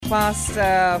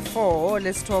4.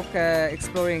 Let's talk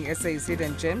exploring SA's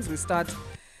hidden gems. We start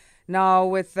now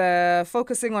with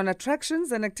focusing on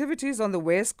attractions and activities on the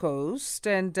West Coast.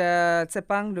 And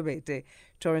Tshepang Lobete,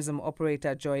 tourism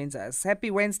operator, joins us.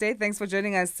 Happy Wednesday. Thanks for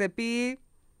joining us, Tshepi.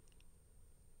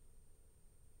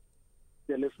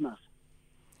 The listeners.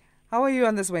 How are you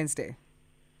on this Wednesday?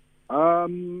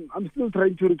 I'm still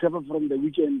trying to recover from the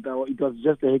weekend. It was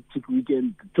just a hectic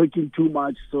weekend, talking too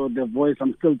much, so the voice,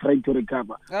 I'm still trying to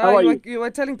recover. How are you? You were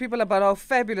telling people about our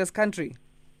fabulous country.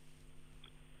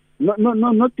 No,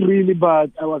 not really,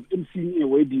 but I was emceeing a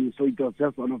wedding, so it was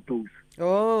just one of those.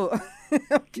 Oh,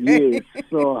 okay. Yes,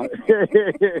 so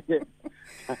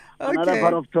another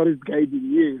part of tourist guiding,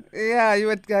 yes. Yeah, you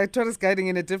were tourist guiding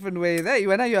in a different way. There,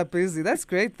 you are busy. That's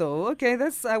great, though. Okay,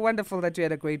 that's wonderful that you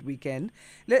had a great weekend.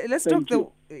 Let's talk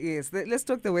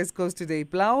the West Coast today.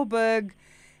 Blaauwberg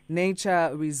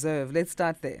Nature Reserve. Let's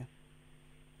start there.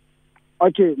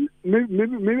 Okay,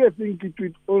 maybe I think it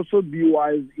would also be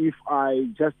wise if I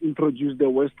just introduce the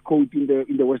West Coast in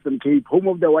the Western Cape, home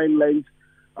of the winelands.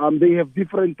 They have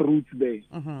different routes there.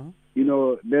 Mm-hmm. You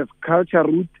know, there's culture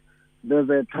route, there's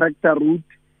a tractor route,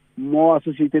 more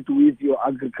associated with your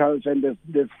agriculture, and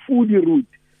there's foodie route,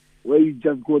 where you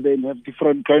just go there and have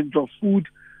different kinds of food.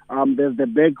 There's the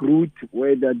back route,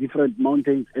 where there are different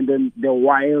mountains, and then the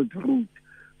wild route.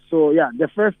 So yeah, the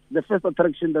first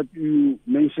attraction that you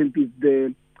mentioned is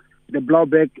the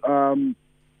Blaauwberg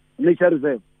Nature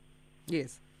Reserve.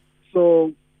 Yes.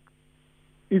 So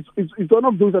it's one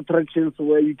of those attractions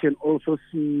where you can also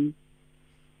see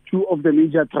two of the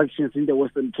major attractions in the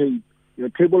Western Cape, the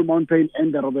Table Mountain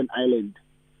and the Robben Island,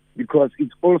 because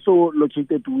it's also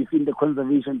located within the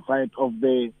conservation site of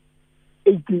the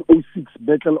 1806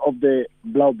 Battle of the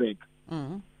Blaauwberg.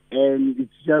 Mm-hmm. And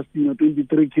it's just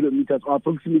 23 kilometers or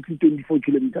approximately 24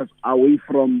 kilometers away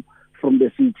from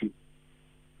the city.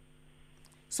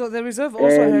 So the reserve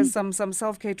also has some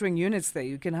self-catering units there.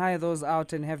 You can hire those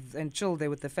out and chill there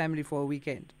with the family for a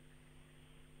weekend.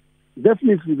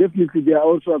 Definitely, there are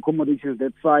also accommodations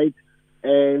that side,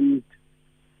 and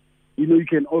you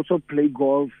can also play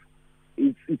golf.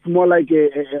 It's more like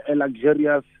a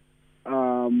luxurious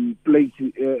place,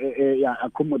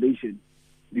 accommodation,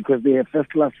 because they have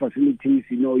first-class facilities.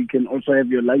 You can also have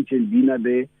your lunch and dinner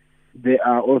there. There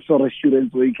are also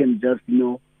restaurants where you can just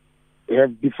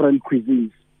have different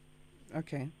cuisines.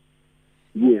 Okay.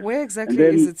 Yes. Where exactly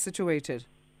is it situated?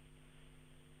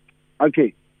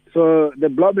 Okay. So the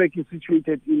Blaauwberg is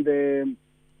situated in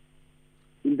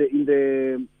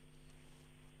the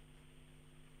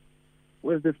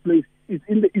where's this place? It's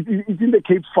in the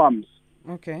Cape Farms.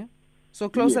 Okay. So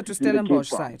closer to Stellenbosch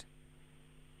side.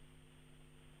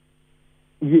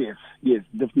 Yes,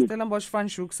 definitely. Stellenbosch,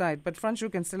 Franschhoek side, but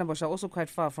Franschhoek and Stellenbosch are also quite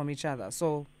far from each other.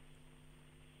 So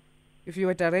if you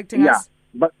were directing us,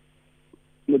 but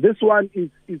this one is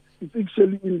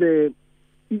actually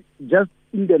just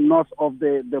in the north of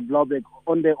the Blaauwberg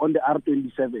on the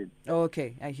R27. Oh,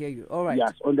 okay, I hear you. All right.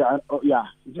 Yes, on the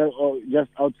just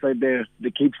outside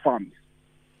the Cape Farms.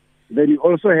 Then you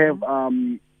also have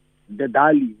the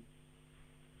Darling.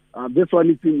 This one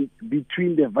is in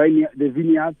between the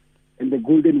vineyards and the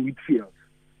golden wheat fields.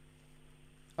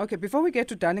 Okay, before we get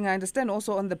to Darling, I understand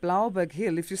also on the Blaauwberg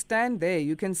Hill, if you stand there,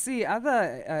 you can see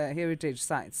other heritage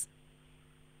sites.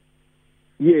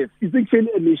 Yes, it's actually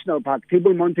a national park.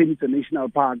 Table Mountain is a national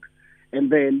park,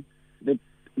 and then the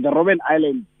Robben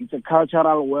Island is a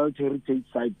cultural World Heritage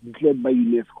Site declared by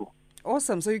UNESCO.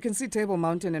 Awesome. So you can see Table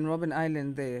Mountain and Robben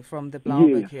Island there from the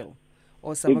Blaauwberg Hill.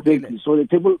 Awesome. Exactly. Okay. So the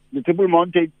Table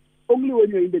Mountain, only when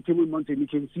you're in the Table Mountain, you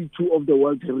can see two of the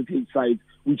World Heritage Sites,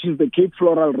 which is the Cape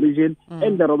Floral region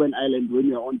and the Robben Island when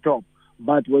you're on top.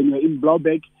 But when you're in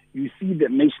Blaauwberg, you see the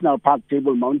National Park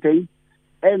Table Mountain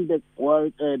and the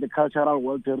Cultural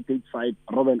World Heritage Site,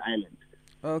 Robben Island.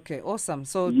 Okay, awesome.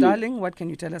 So, Darling, what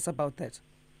can you tell us about that?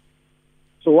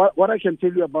 So what I can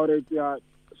tell you about it,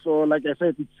 so like I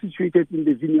said, it's situated in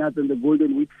the vineyards and the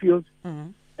golden wheat fields.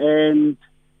 Mm-hmm. And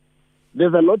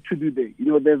there's a lot to do there.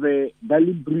 There's a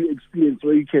Darling brew experience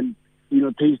where you can,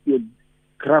 taste your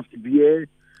craft beer.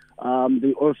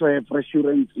 They also have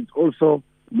restaurants. It's also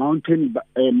mountain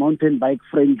bike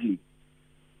friendly.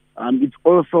 It's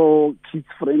also kids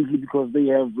friendly because they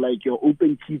have like your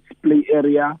open kids play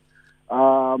area.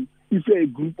 If you're a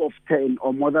group of 10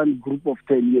 or more than a group of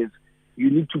 10 years, you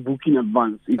need to book in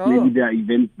advance if maybe there are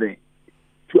events there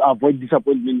to avoid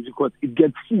disappointment, because it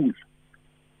gets full.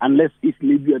 Unless if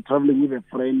maybe you're traveling with a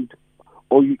friend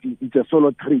or it's a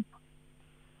solo trip.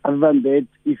 Other than that,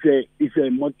 if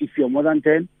you're more than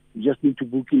 10, you just need to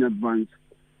book in advance.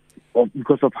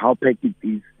 Because of how packed it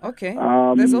is. Okay.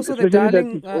 There's also the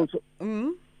Darling.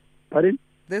 Pardon?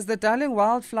 There's the Darling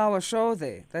Wildflower Show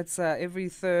there. That's every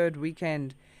third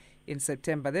weekend in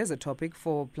September. There's a topic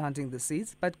for planting the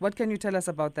seeds. But what can you tell us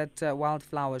about that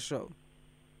wildflower show?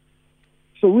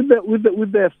 So with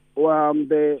the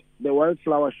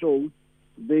wildflower show,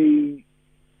 they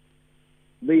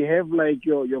have like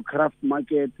your craft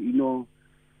market, the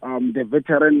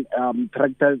veteran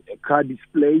tractor car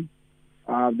display.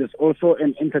 There's also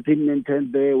an entertainment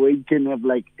tent there where you can have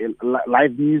like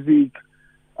live music,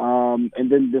 and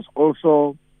then there's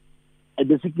also a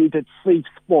designated safe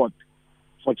spot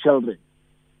for children.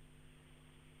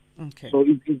 Okay. So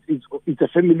it's a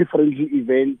family friendly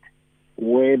event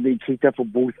where they cater for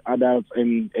both adults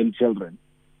and children.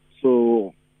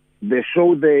 So the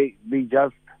show they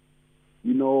just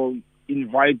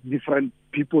invite different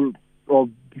people or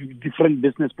different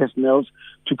business personnel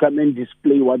to come and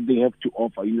display what they have to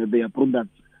offer, their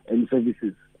products and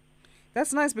services.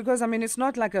 That's nice because, it's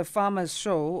not like a farmer's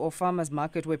show or farmer's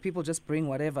market where people just bring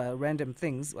whatever, random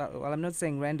things. Well, I'm not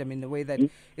saying random in the way that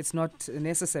it's not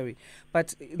necessary.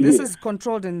 But this is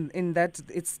controlled in that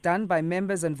it's done by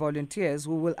members and volunteers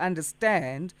who will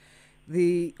understand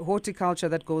the horticulture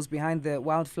that goes behind the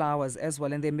wildflowers as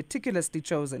well. And they're meticulously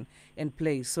chosen and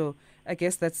placed. So I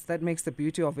guess that makes the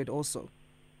beauty of it also.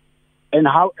 And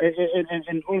how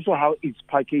and also how it's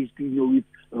packaged, with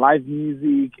live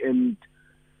music, and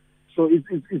so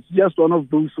it's just one of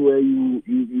those where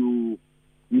your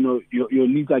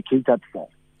needs are catered for.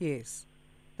 Yes,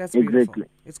 that's beautiful. Exactly.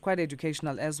 It's quite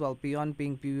educational as well, beyond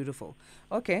being beautiful.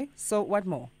 Okay, so what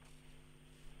more?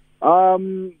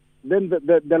 Then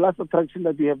the last attraction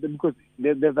that we have, because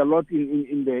there's a lot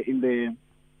in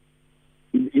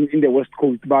the West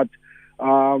Coast, but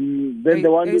then the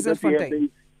one that we have.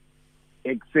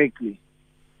 Exactly.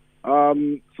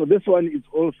 So this one is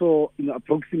also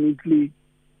approximately,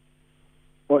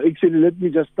 or actually, let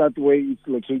me just start where it's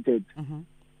located. Mm-hmm.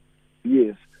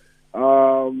 Yes.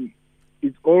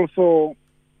 It's also,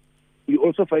 you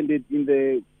also find it in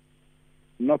the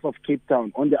north of Cape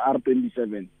Town on the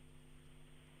R27.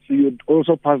 So you'd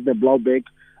also pass the Blaauwberg.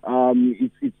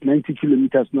 It's 90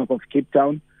 kilometers north of Cape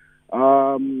Town.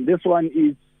 This one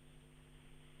is,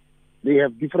 they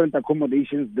have different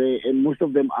accommodations there, and most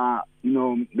of them are,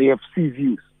 they have sea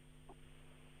views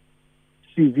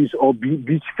or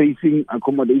beach-facing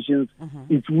accommodations. Mm-hmm.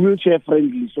 It's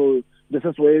wheelchair-friendly, so this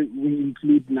is where we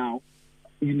include now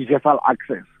universal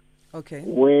access. Okay.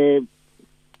 Where,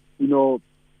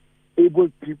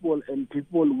 able people and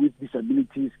people with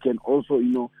disabilities can also,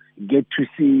 get to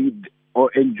see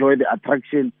or enjoy the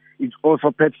attraction. It's also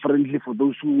pet-friendly for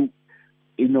those who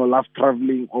love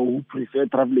traveling or who prefer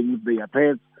traveling with their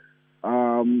pets.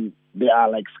 There are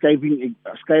like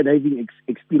skydiving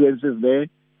experiences there.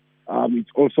 It's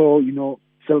also,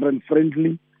 children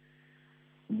friendly.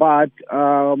 But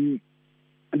the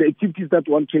activities that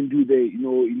one can do there,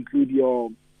 include your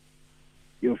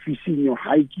fishing, your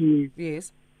hiking.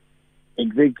 Yes.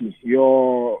 Exactly.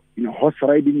 Your horse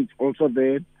riding is also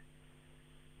there.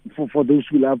 For those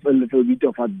who love a little bit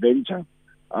of adventure.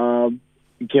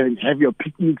 You can have your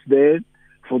picnics there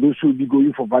for those who will be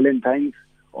going for Valentine's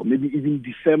or maybe even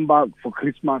December for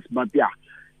Christmas. But yeah,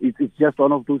 it's just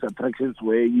one of those attractions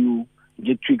where you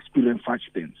get to experience such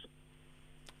things.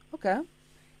 Okay.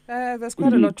 There's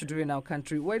quite a lot to do in our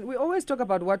country. We always talk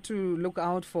about what to look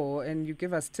out for and you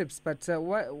give us tips, but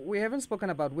we haven't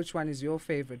spoken about which one is your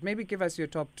favorite. Maybe give us your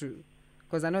top two,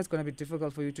 because I know it's going to be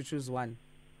difficult for you to choose one.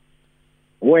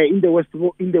 Where in the West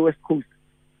Coast?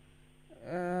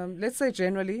 Let's say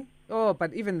generally. Oh,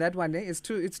 but even that one, it's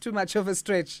too much of a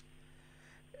stretch.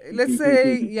 Let's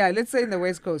say in the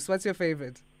West Coast. What's your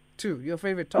favorite? Your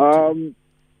favorite top two?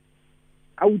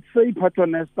 I would say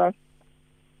Paternoster,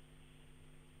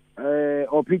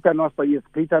 or Paternoster, yes,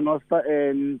 Paternoster,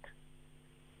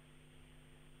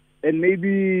 and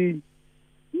maybe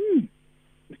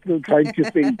still trying to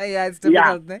think. Yeah, it's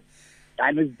difficult. Yeah.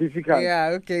 And it's difficult.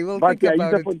 Yeah, okay, we'll think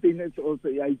about it. Yzerfontein is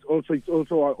also, it's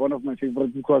also one of my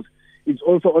favorites because it's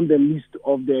also on the list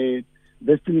of the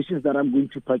destinations that I'm going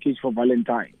to package for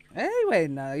Valentine. Anyway,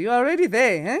 now you're already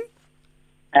there, huh?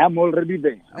 I'm already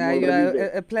there. You are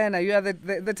a planner. You are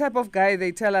the type of guy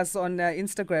they tell us on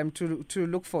Instagram to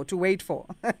look for, to wait for.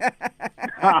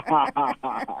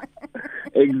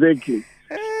 Exactly.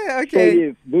 Okay. So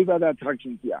yes, those are the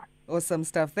attractions, yeah. Awesome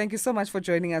stuff. Thank you so much for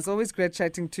joining us. Always great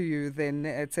chatting to you then,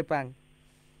 Tshepang.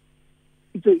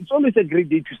 It's always a great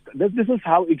day to start. This is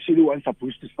how actually one's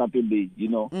supposed to start a day,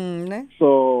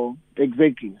 So,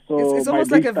 exactly. So it's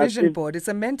almost like a vision board. It's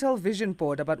a mental vision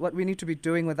board about what we need to be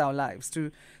doing with our lives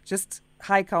to just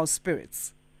hike our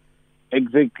spirits.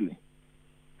 Exactly.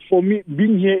 for me,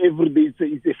 being here every day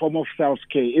is a form of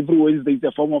self-care. Every Wednesday is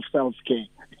a form of self-care.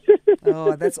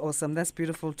 Oh, that's awesome. That's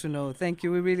beautiful to know. Thank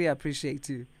you. We really appreciate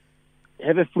you.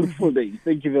 Have a fruitful day.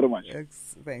 Thank you very much.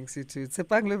 Thanks, you too.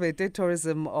 Tshepang Lobete,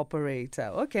 tourism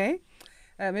operator. Okay.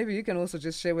 Maybe you can also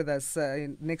just share with us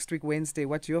next week, Wednesday,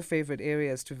 what your favorite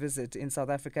areas to visit in South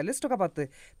Africa. Let's talk about the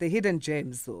hidden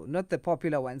gems, though, not the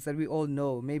popular ones that we all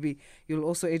know. Maybe you'll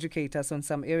also educate us on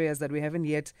some areas that we haven't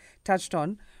yet touched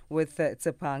on with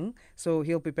Tshepang. So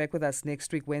he'll be back with us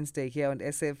next week, Wednesday, here on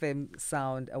SFM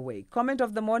Sound Away. Comment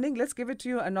of the morning, let's give it to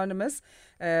you, Anonymous.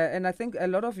 And I think a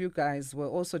lot of you guys were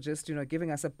also just,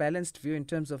 giving us a balanced view in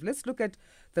terms of let's look at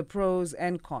the pros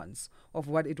and cons of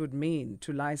what it would mean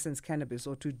to license cannabis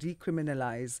or to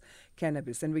decriminalize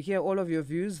cannabis. And we hear all of your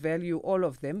views, value all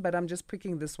of them, but I'm just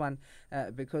picking this one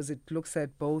because it looks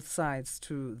at both sides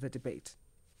to the debate.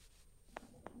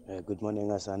 Good morning,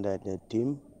 Asanda and the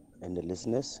team and the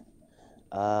listeners.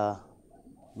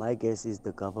 My guess is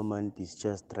the government is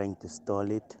just trying to stall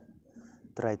it,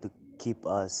 try to keep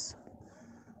us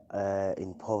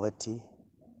in poverty,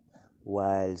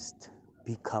 whilst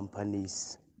big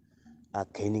companies are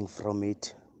gaining from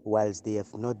it, whilst they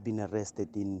have not been arrested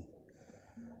in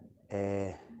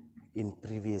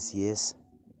previous years.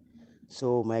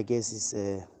 So my guess is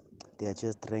they are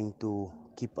just trying to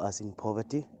keep us in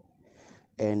poverty,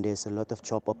 and there's a lot of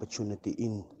job opportunity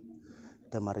in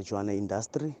the marijuana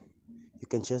industry. You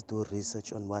can just do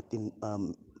research on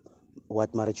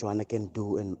what marijuana can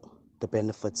do and the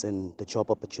benefits and the job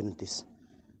opportunities.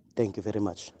 Thank you very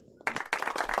much.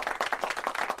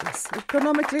 Yes,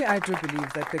 economically, I do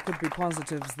believe that there could be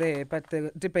positives there, but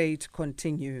the debate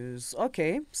continues.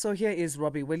 Okay, so here is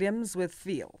Robbie Williams with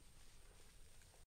Feel.